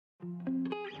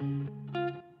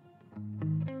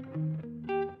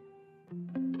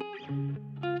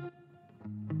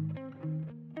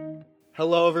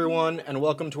Hello, everyone, and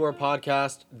welcome to our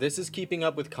podcast. This is Keeping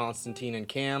Up with Constantine and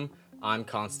Cam. I'm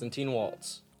Constantine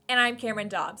Waltz. And I'm Cameron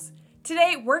Dobbs.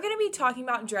 Today, we're going to be talking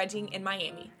about dredging in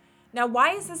Miami. Now,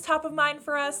 why is this top of mind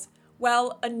for us?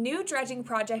 Well, a new dredging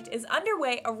project is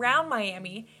underway around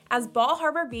Miami as Bal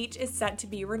Harbour Beach is set to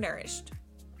be renourished.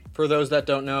 For those that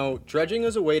don't know, dredging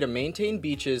is a way to maintain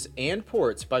beaches and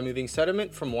ports by moving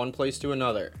sediment from one place to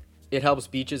another. It helps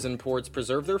beaches and ports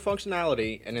preserve their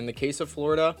functionality, and in the case of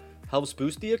Florida, helps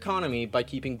boost the economy by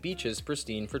keeping beaches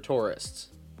pristine for tourists.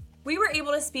 We were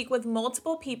able to speak with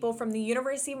multiple people from the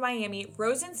University of Miami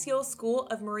Rosentiel School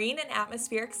of Marine and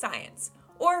Atmospheric Science,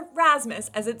 or RSMAS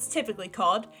as it's typically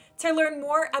called, to learn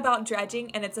more about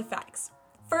dredging and its effects.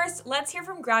 First, let's hear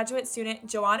from graduate student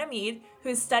Joanna Mead, who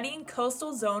is studying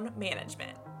coastal zone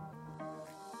management.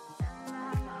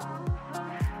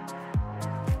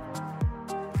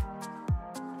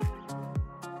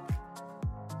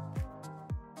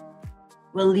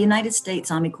 Well, the United States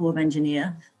Army Corps of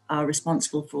Engineers are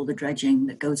responsible for all the dredging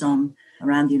that goes on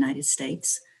around the United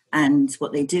States. And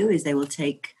what they do is they will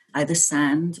take either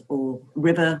sand or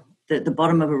river, the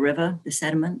bottom of a river, the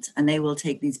sediment, and they will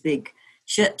take these big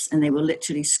ships and they will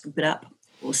literally scoop it up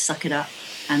or suck it up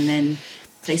and then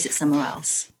place it somewhere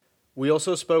else. We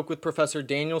also spoke with Professor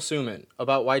Daniel Suman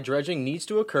about why dredging needs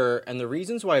to occur and the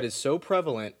reasons why it is so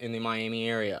prevalent in the Miami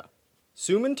area.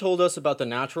 Suman told us about the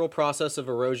natural process of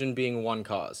erosion being one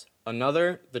cause,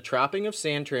 another, the trapping of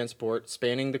sand transport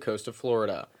spanning the coast of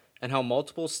Florida, and how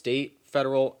multiple state,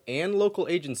 federal, and local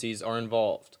agencies are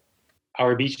involved.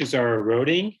 Our beaches are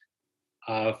eroding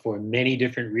for many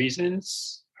different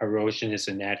reasons. Erosion is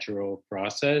a natural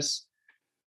process,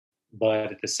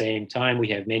 but at the same time, we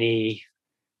have many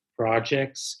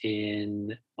projects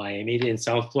in Miami, in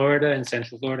South Florida, and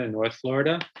Central Florida, and North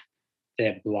Florida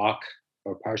that block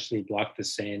or partially block the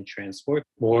sand transport.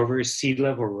 Moreover, sea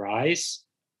level rise,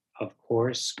 of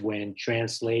course, when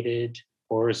translated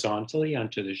horizontally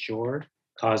onto the shore,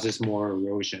 causes more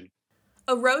erosion.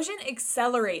 Erosion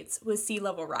accelerates with sea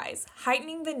level rise,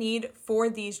 heightening the need for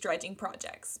these dredging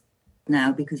projects.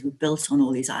 Now, because we've built on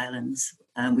all these islands,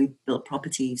 we've built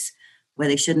properties where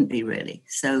they shouldn't be really.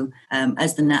 So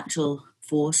as the natural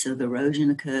force of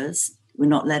erosion occurs, we're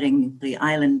not letting the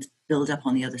island build up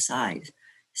on the other side.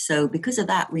 So because of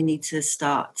that, we need to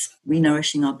start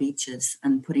renourishing our beaches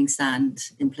and putting sand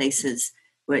in places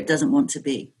where it doesn't want to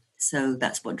be. So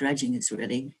that's what dredging is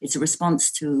really. It's a response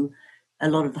to a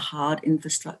lot of the hard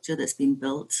infrastructure that's been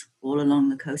built all along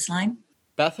the coastline.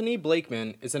 Bethany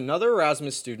Blakeman is another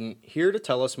Erasmus student here to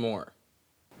tell us more.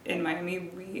 In Miami,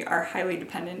 we are highly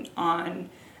dependent on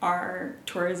our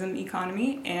tourism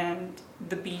economy, and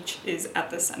the beach is at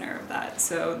the center of that.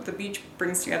 So the beach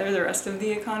brings together the rest of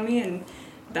the economy, and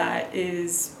that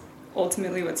is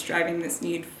ultimately what's driving this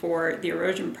need for the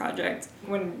erosion project.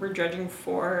 When we're dredging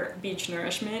for beach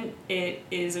nourishment, it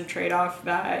is a trade-off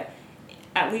that,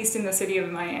 at least in the city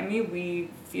of Miami,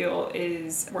 we feel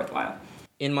is worthwhile.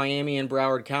 In Miami and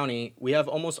Broward County, we have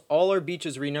almost all our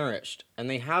beaches renourished, and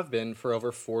they have been for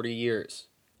over 40 years.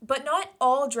 But not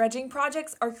all dredging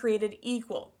projects are created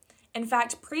equal. In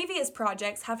fact, previous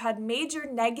projects have had major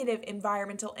negative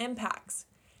environmental impacts.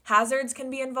 Hazards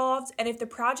can be involved, and if the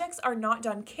projects are not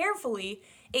done carefully,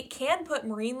 it can put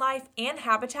marine life and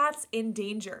habitats in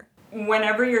danger.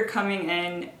 Whenever you're coming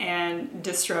in and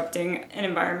disrupting an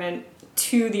environment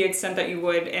to the extent that you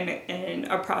would in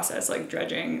a process like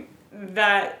dredging,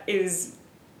 that is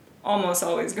almost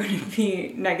always going to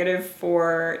be negative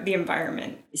for the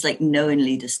environment. It's like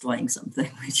knowingly destroying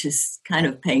something, which is kind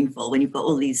of painful when you've got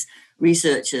all these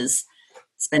researchers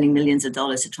spending millions of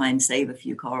dollars to try and save a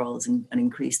few corals and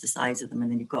increase the size of them,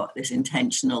 and then you've got this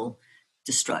intentional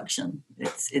destruction.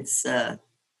 It's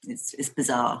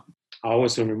bizarre.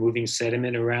 Always when we're moving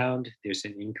sediment around, there's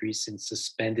an increase in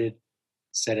suspended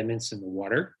sediments in the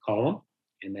water column,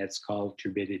 and that's called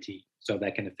turbidity. So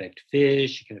that can affect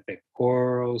fish, it can affect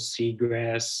corals,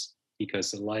 seagrass,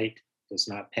 because the light does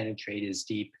not penetrate as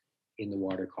deep in the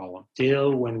water column.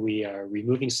 Still, when we are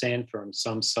removing sand from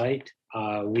some site,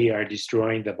 we are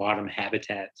destroying the bottom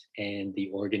habitat and the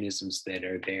organisms that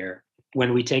are there.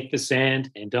 When we take the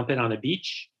sand and dump it on a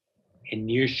beach in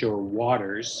nearshore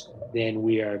waters, then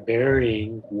we are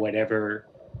burying whatever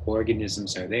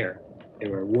organisms are there.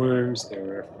 There are worms, there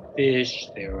are fish,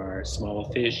 there are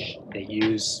small fish that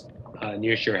use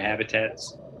nearshore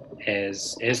habitats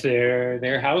as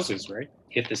their houses, right?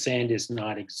 If the sand is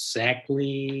not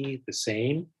exactly the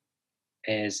same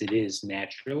as it is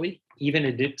naturally, even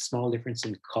a small difference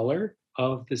in color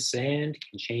of the sand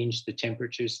can change the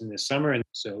temperatures in the summer. And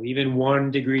so even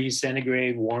 1 degree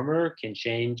centigrade warmer can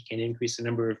increase the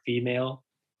number of female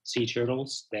sea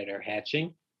turtles that are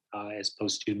hatching as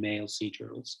opposed to male sea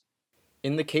turtles.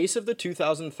 In the case of the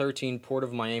 2013 Port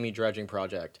of Miami dredging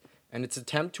project and its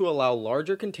attempt to allow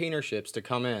larger container ships to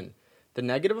come in, the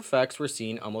negative effects were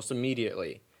seen almost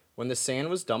immediately when the sand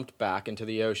was dumped back into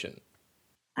the ocean.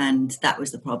 And that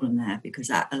was the problem there, because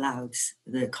that allowed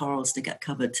the corals to get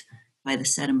covered by the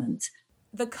sediment.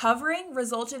 The covering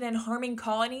resulted in harming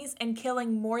colonies and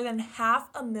killing more than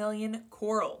 500,000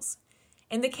 corals.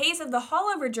 In the case of the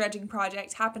Hollover dredging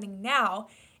project happening now,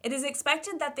 it is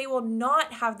expected that they will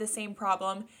not have the same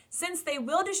problem since they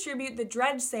will distribute the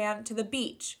dredged sand to the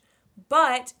beach.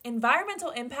 But environmental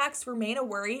impacts remain a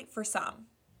worry for some.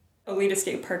 Alita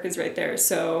State Park is right there,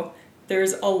 so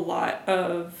there's a lot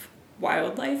of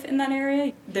wildlife in that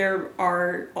area. There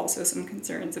are also some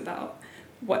concerns about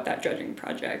what that dredging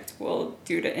project will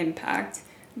do to impact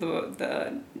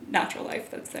the natural life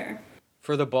that's there.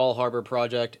 For the Bal Harbour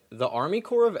project, the Army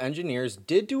Corps of Engineers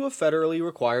did do a federally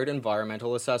required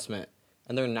environmental assessment,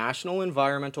 and their National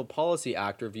Environmental Policy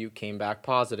Act review came back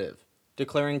positive,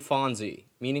 declaring FONSI,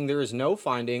 meaning there is no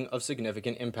finding of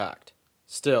significant impact.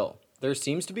 Still, there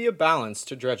seems to be a balance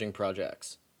to dredging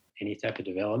projects. Any type of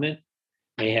development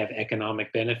may have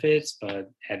economic benefits,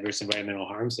 but adverse environmental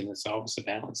harms, and it's always a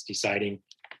balance deciding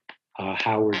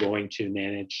how we're going to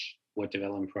manage what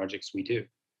development projects we do.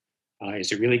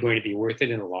 Is it really going to be worth it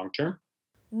in the long term?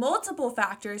 Multiple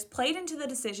factors played into the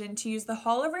decision to use the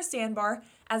Hollover Sandbar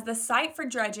as the site for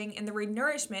dredging in the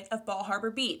renourishment of Bal Harbour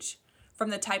Beach,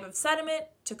 from the type of sediment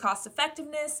to cost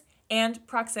effectiveness and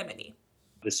proximity.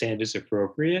 The sand is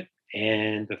appropriate,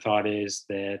 and the thought is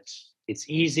that it's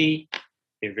easy,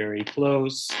 they're very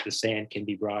close, the sand can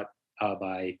be brought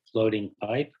by floating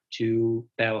pipe to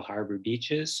Bal Harbour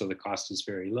beaches, so the cost is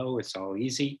very low, it's all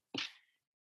easy.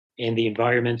 And the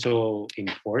environmental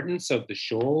importance of the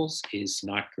shoals is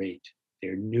not great.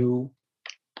 They're new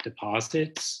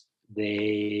deposits.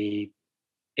 They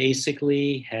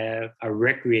basically have a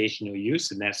recreational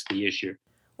use, and that's the issue.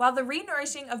 While the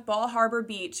renourishing of Bal Harbour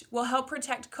Beach will help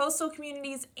protect coastal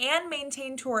communities and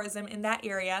maintain tourism in that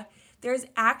area, there's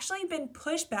actually been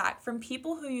pushback from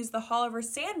people who use the Hollover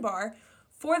Sandbar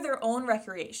for their own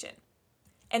recreation.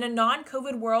 In a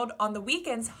non-COVID world, on the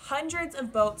weekends, hundreds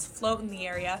of boats float in the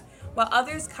area, while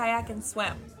others kayak and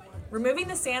swim. Removing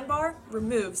the sandbar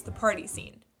removes the party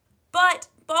scene. But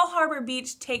Bal Harbour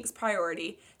Beach takes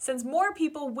priority, since more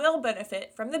people will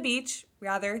benefit from the beach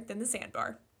rather than the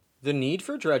sandbar. The need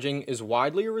for dredging is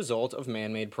widely a result of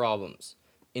man-made problems.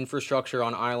 Infrastructure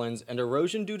on islands and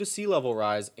erosion due to sea level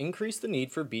rise increase the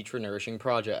need for beach renourishing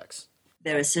projects.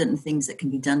 There are certain things that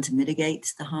can be done to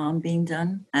mitigate the harm being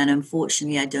done. And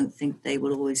unfortunately, I don't think they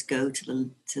will always go to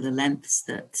the lengths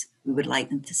that we would like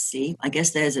them to see. I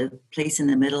guess there's a place in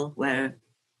the middle where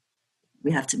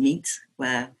we have to meet,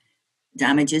 where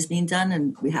damage is being done,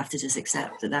 and we have to just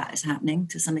accept that that is happening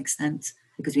to some extent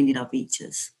because we need our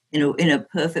beaches. You know, in a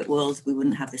perfect world, we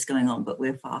wouldn't have this going on, but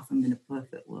we're far from in a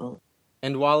perfect world.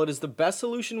 And while it is the best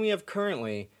solution we have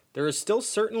currently, there is still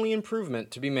certainly improvement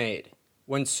to be made.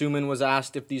 When Suman was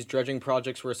asked if these dredging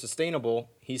projects were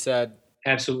sustainable, he said,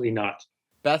 Absolutely not.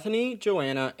 Bethany,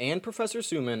 Joanna, and Professor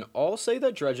Suman all say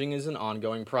that dredging is an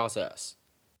ongoing process.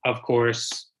 Of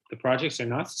course, the projects are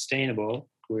not sustainable.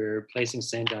 We're placing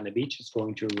sand on the beach, it's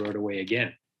going to erode away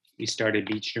again. We started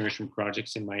beach nourishment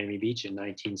projects in Miami Beach in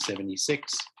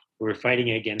 1976. We're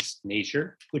fighting against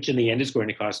nature, which in the end is going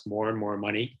to cost more and more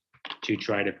money to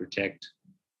try to protect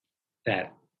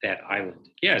that island.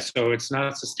 Yeah, so it's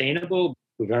not sustainable.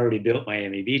 We've already built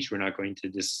Miami Beach. We're not going to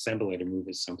disassemble it and move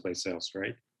it someplace else,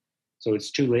 right? So it's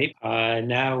too late.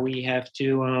 Now we have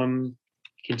to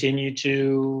continue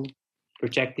to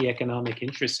protect the economic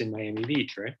interests in Miami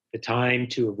Beach, right? The time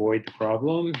to avoid the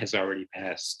problem has already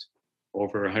passed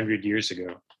over 100 years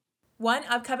ago. One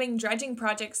upcoming dredging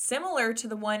project similar to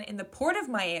the one in the Port of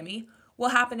Miami will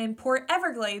happen in Port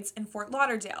Everglades in Fort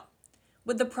Lauderdale.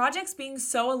 With the projects being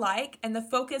so alike and the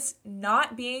focus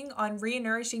not being on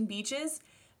renourishing beaches,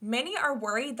 many are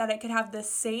worried that it could have the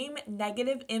same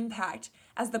negative impact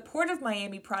as the Port of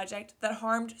Miami project that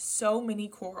harmed so many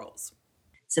corals.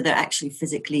 So they're actually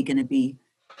physically going to be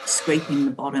scraping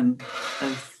the bottom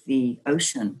of the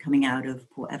ocean coming out of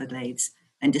Port Everglades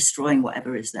and destroying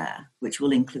whatever is there, which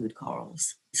will include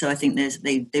corals. So I think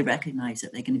they recognize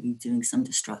that they're going to be doing some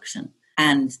destruction.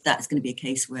 And that's going to be a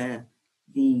case where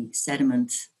the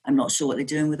sediment, I'm not sure what they're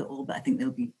doing with it all, but I think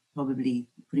they'll be probably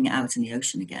putting it out in the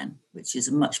ocean again, which is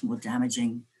a much more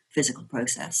damaging physical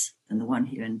process than the one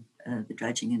here in the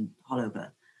dredging in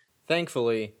Hollover.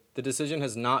 Thankfully, the decision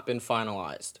has not been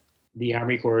finalized. The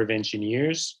Army Corps of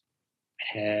Engineers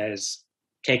has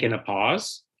taken a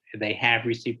pause They have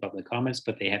received public comments,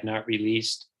 but they have not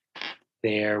released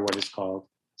their what is called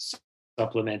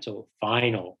supplemental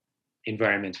final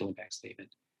environmental impact statement.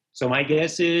 So my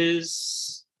guess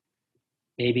is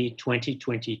maybe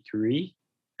 2023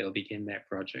 they'll begin that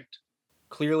project.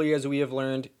 Clearly, as we have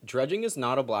learned, dredging is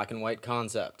not a black and white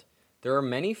concept. There are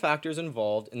many factors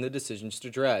involved in the decisions to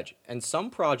dredge, and some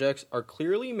projects are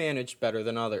clearly managed better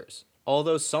than others.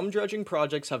 Although some dredging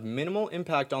projects have minimal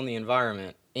impact on the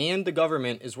environment, and the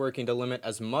government is working to limit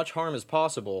as much harm as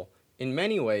possible, in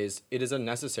many ways, it is a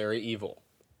necessary evil.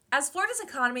 As Florida's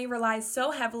economy relies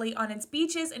so heavily on its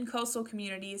beaches and coastal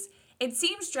communities, it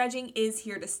seems dredging is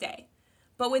here to stay.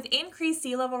 But with increased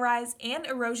sea level rise and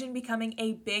erosion becoming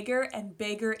a bigger and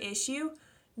bigger issue,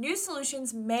 new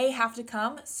solutions may have to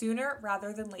come sooner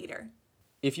rather than later.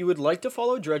 If you would like to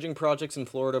follow dredging projects in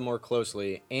Florida more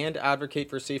closely and advocate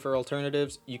for safer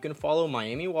alternatives, you can follow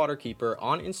Miami Waterkeeper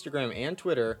on Instagram and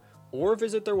Twitter, or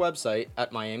visit their website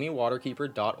at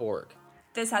miamiwaterkeeper.org.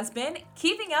 This has been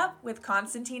Keeping Up with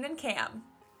Constantine and Cam.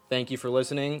 Thank you for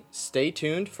listening. Stay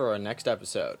tuned for our next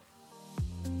episode.